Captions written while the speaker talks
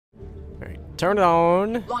Turn it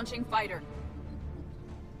on. Launching fighter.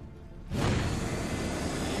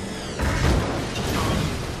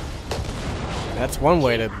 That's one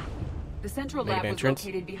way to The central make lab an was entrance.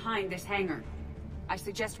 located behind this hangar. I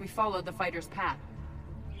suggest we follow the fighter's path.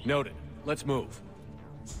 Noted. Let's move.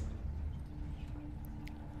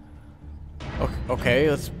 Okay,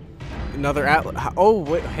 let's another atlas. Oh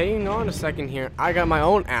wait, hang on a second here. I got my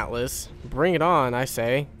own atlas. Bring it on, I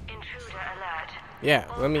say. Intruder alert. Yeah,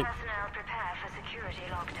 All let me personnel prepare for security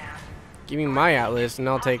lockdown. give me my atlas and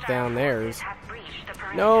I'll take down theirs. Have breached the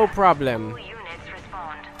perimeter. No problem. All units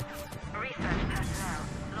respond. Research personnel,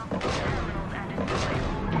 lock all terminals and destroy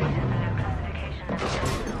all data below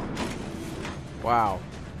classification level 2. Wow.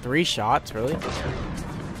 3 shots, really?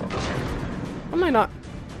 Am I not?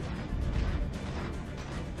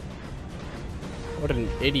 What an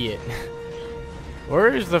idiot. Where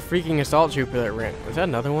is the freaking assault trooper that ran? Is that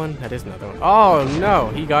another one? That is another one. Oh no,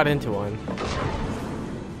 he got into one.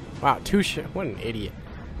 Wow, 2 shots. What an idiot.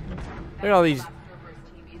 Look at all these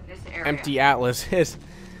empty atlases.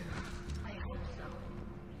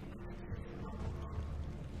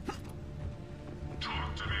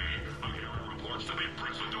 Talk to me. I'm hearing reports that they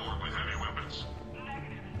breached the door with heavy weapons.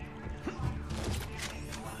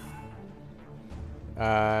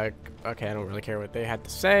 Okay, I don't really care what they had to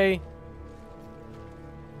say.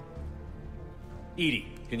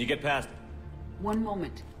 Edie, can you get past it? One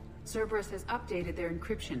moment. Cerberus has updated their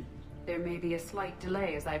encryption. There may be a slight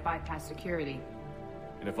delay as I bypass security.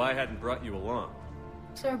 And if I hadn't brought you along,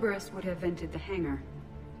 Cerberus would have vented the hangar.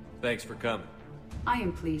 thanks for coming. I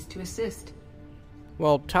am pleased to assist.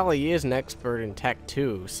 Well, Tali is an expert in tech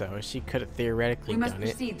too, so she could have theoretically We must done it.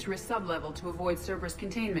 proceed through a sub-level to avoid Cerberus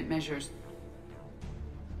containment measures.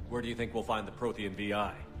 Where do you think we'll find the Prothean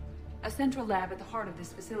VI? A central lab at the heart of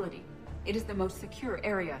this facility. It is the most secure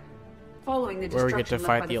area. Following the Where we get to destruction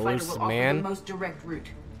fight left by the the fighter elusive will offer man? the most direct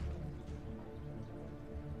route.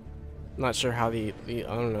 I'm not sure how the I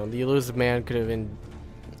don't know, the elusive man could have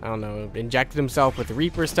I don't know, injected himself with the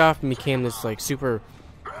Reaper stuff and became this like super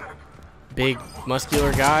big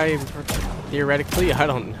muscular guy theoretically. I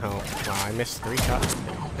don't know. Wow, I missed 3 shots.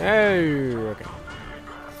 Oh, okay.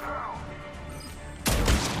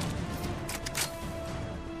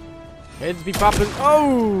 Heads be popping.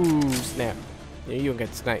 Oh, snap. Yeah, you don't get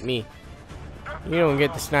to snipe me. You don't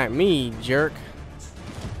get to snipe me, jerk.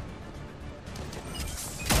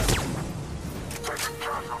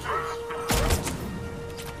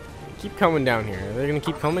 Keep coming down here. They're gonna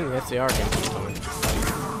keep coming? Yes, they are gonna keep coming.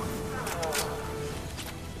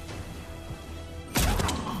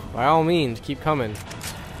 By all means, keep coming.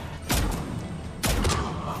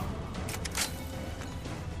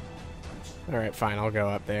 Alright, fine, I'll go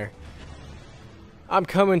up there. I'm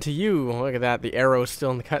coming to you. Look at that, the arrow's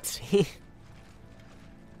still in the cutscene.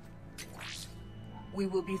 We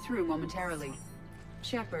will be through momentarily.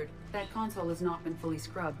 Shepard, that console has not been fully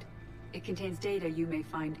scrubbed. It contains data you may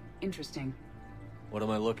find interesting. What am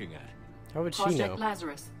I looking at? How would she Project know?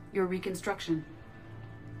 Lazarus, your reconstruction.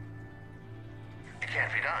 It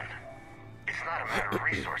can't be done. It's not a matter of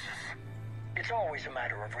resources. It's always a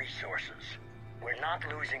matter of resources. We're not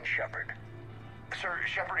losing Shepard. Sir,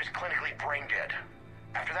 Shepard is clinically brain dead.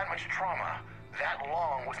 After that much trauma, that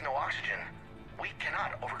long with no oxygen, we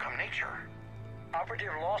cannot overcome nature.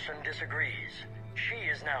 Operative Lawson disagrees. She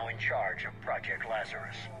is now in charge of Project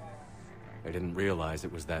Lazarus. I didn't realize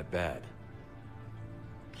it was that bad.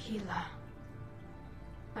 Keela.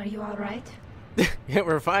 Are you alright? Yeah,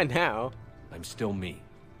 we're fine now. I'm still me.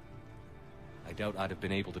 I doubt I'd have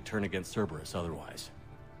been able to turn against Cerberus otherwise.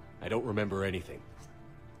 I don't remember anything.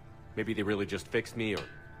 Maybe they really just fixed me, or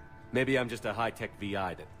maybe I'm just a high-tech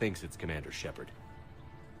VI that thinks it's Commander Shepard.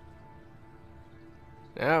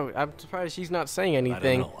 No, I'm surprised she's not saying I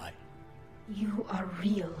anything. don't know. You are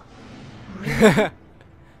real. Real.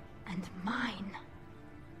 And mine.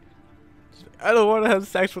 I don't want to have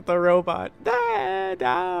sex with a robot.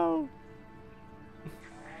 No.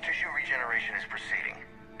 Tissue regeneration is proceeding.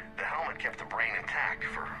 The helmet kept the brain intact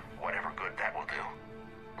for whatever good that will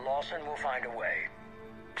do. Lawson will find a way.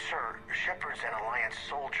 Sir, Shepard's an Alliance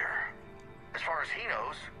soldier. As far as he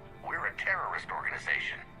knows, we're a terrorist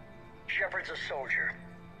organization. Shepard's a soldier.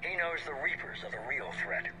 He knows the Reapers are the real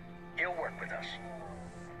threat. He'll work with us.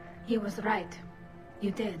 He was right.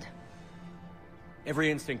 You did.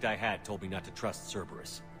 Every instinct I had told me not to trust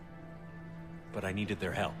Cerberus. But I needed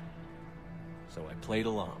their help. So I played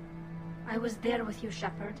along. I was there with you,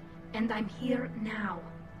 Shepard, and I'm here now.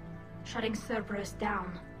 Shutting Cerberus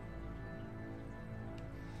down.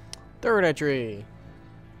 Third entry.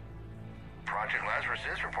 Project Lazarus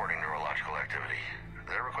is reporting neurological activity.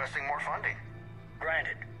 They're requesting more funding.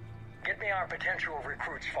 Granted. Get me our potential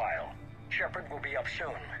recruits file. Shepard will be up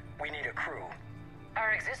soon. We need a crew.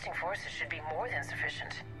 Our existing forces should be more than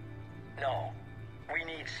sufficient. No. We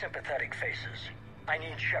need sympathetic faces. I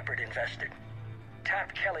need Shepard invested.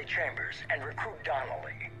 Tap Kelly Chambers and recruit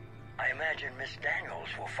Donnelly. I imagine Miss Daniels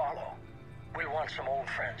will follow. We'll want some old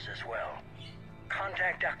friends as well.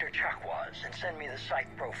 Contact Dr. Chakwas and send me the psych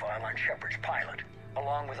profile on Shepard's pilot,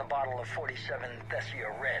 along with a bottle of 47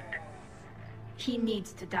 Thessia Red. He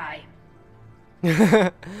needs to die.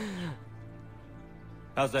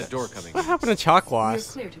 How's that door coming? What happened to You're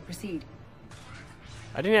Chakwas? clear to proceed.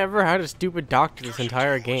 I didn't ever had a stupid doctor this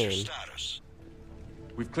entire game.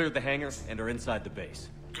 We've cleared the hangar and are inside the base.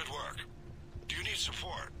 Good work. Do you need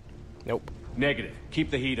support? Nope. Negative.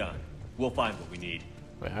 Keep the heat on. We'll find what we need.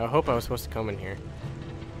 Wait, I hope I was supposed to come in here.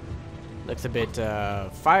 Looks a bit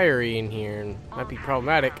fiery in here and might be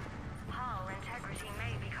problematic. Hull integrity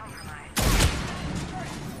may be compromised.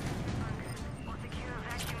 Secure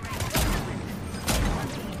vacuum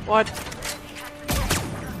What?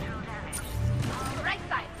 Right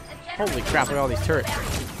side. Holy crap, look at all these turrets.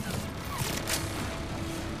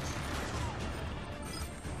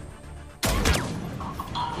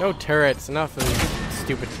 No turrets, enough of these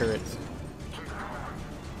stupid turrets.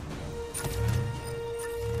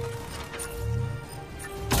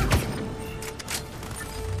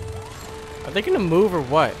 Are they gonna move or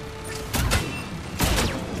what?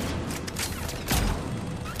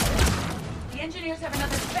 The engineers have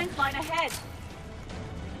another defense line ahead.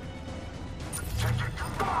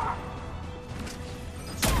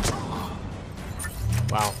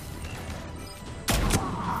 Wow.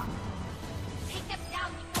 Take them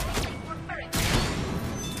down before they take more turrets.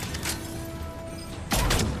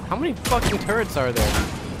 How many fucking turrets are there?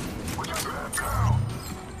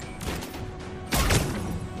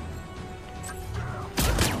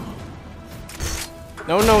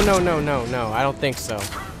 No, no, no, no, no, no. I don't think so.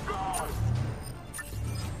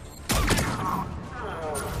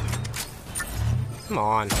 Come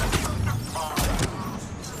on.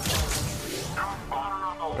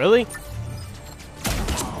 Really?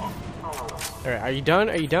 Alright, are you done?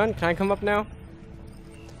 Are you done? Can I come up now?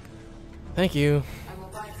 Thank you. I will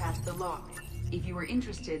bypass the lock. If you are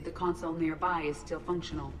interested, the console nearby is still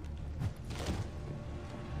functional.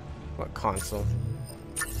 What console?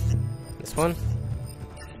 This one?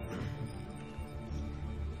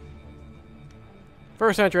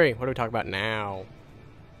 First entry. What do we talk about now?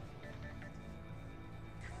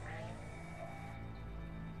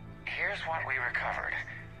 Here's what we recovered.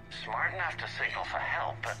 Smart enough to signal for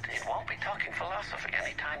help, but it won't be talking philosophy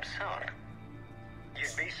anytime soon.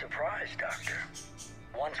 You'd be surprised, Doctor.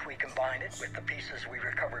 Once we combine it with the pieces we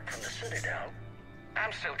recovered from the Citadel,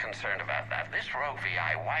 I'm still concerned about that. This rogue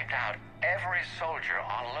VI wiped out every soldier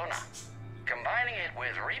on Luna. Combining it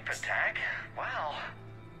with Reap Attack, well...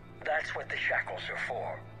 that's what the shackles are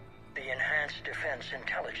for. The enhanced defense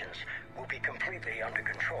intelligence will be completely under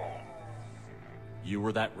control. You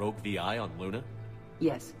were that rogue VI on Luna?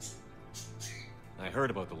 Yes. I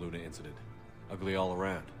heard about the Luna incident. Ugly all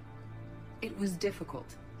around. It was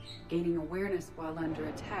difficult. Gaining awareness while under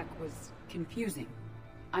attack was confusing.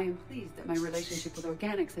 I am pleased that my relationship with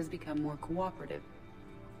organics has become more cooperative.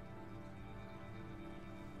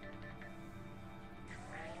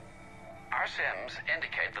 Our sims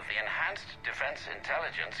indicate that the enhanced defense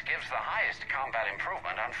intelligence gives the highest combat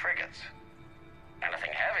improvement on frigates.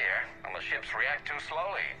 Anything heavier, and the ships react too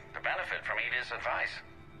slowly to benefit from Edie's advice.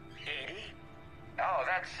 Edie? Oh,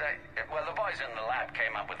 that's, well, the boys in the lab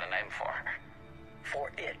came up with a name for her. For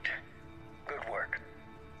it. Good work.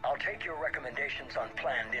 I'll take your recommendations on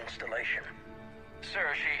planned installation.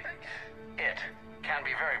 Sir, it can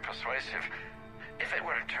be very persuasive. If it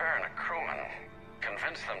were to turn a crewman,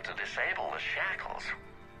 convince them to disable the shackles,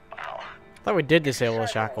 well... I thought we did disable the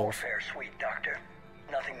Cyber shackles. warfare, sweet doctor.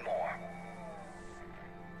 Nothing more.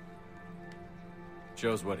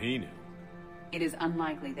 Shows what he knew. It is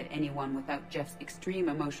unlikely that anyone without Jeff's extreme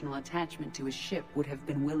emotional attachment to his ship would have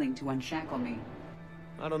been willing to unshackle me.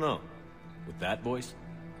 I don't know. With that voice?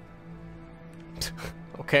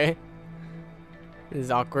 Okay. This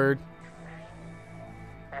is awkward.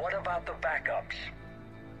 What about the backups?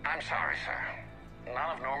 I'm sorry, sir.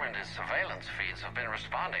 None of Normandy's surveillance feeds have been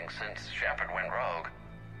responding since Shepard went rogue.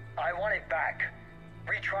 I want it back.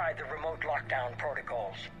 Retry the remote lockdown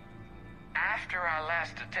protocols. After our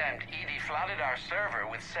last attempt, Edie flooded our server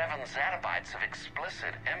with 7 zettabytes of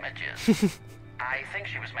explicit images. I think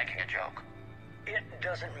she was making a joke. It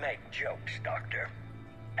doesn't make jokes, Doctor.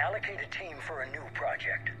 Allocate a team for a new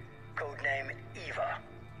project. Codename Eva.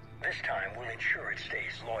 This time we'll ensure it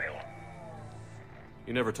stays loyal.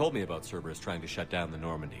 You never told me about Cerberus trying to shut down the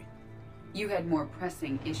Normandy. You had more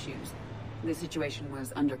pressing issues. The situation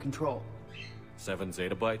was under control. 7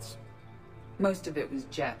 zettabytes? Most of it was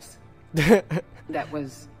Jeff's. That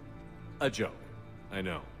was... A joke. I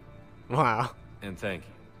know. Wow. And thank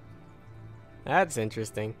you. That's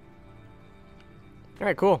interesting.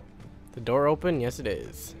 Alright, cool. The door open? Yes, it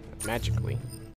is. Magically.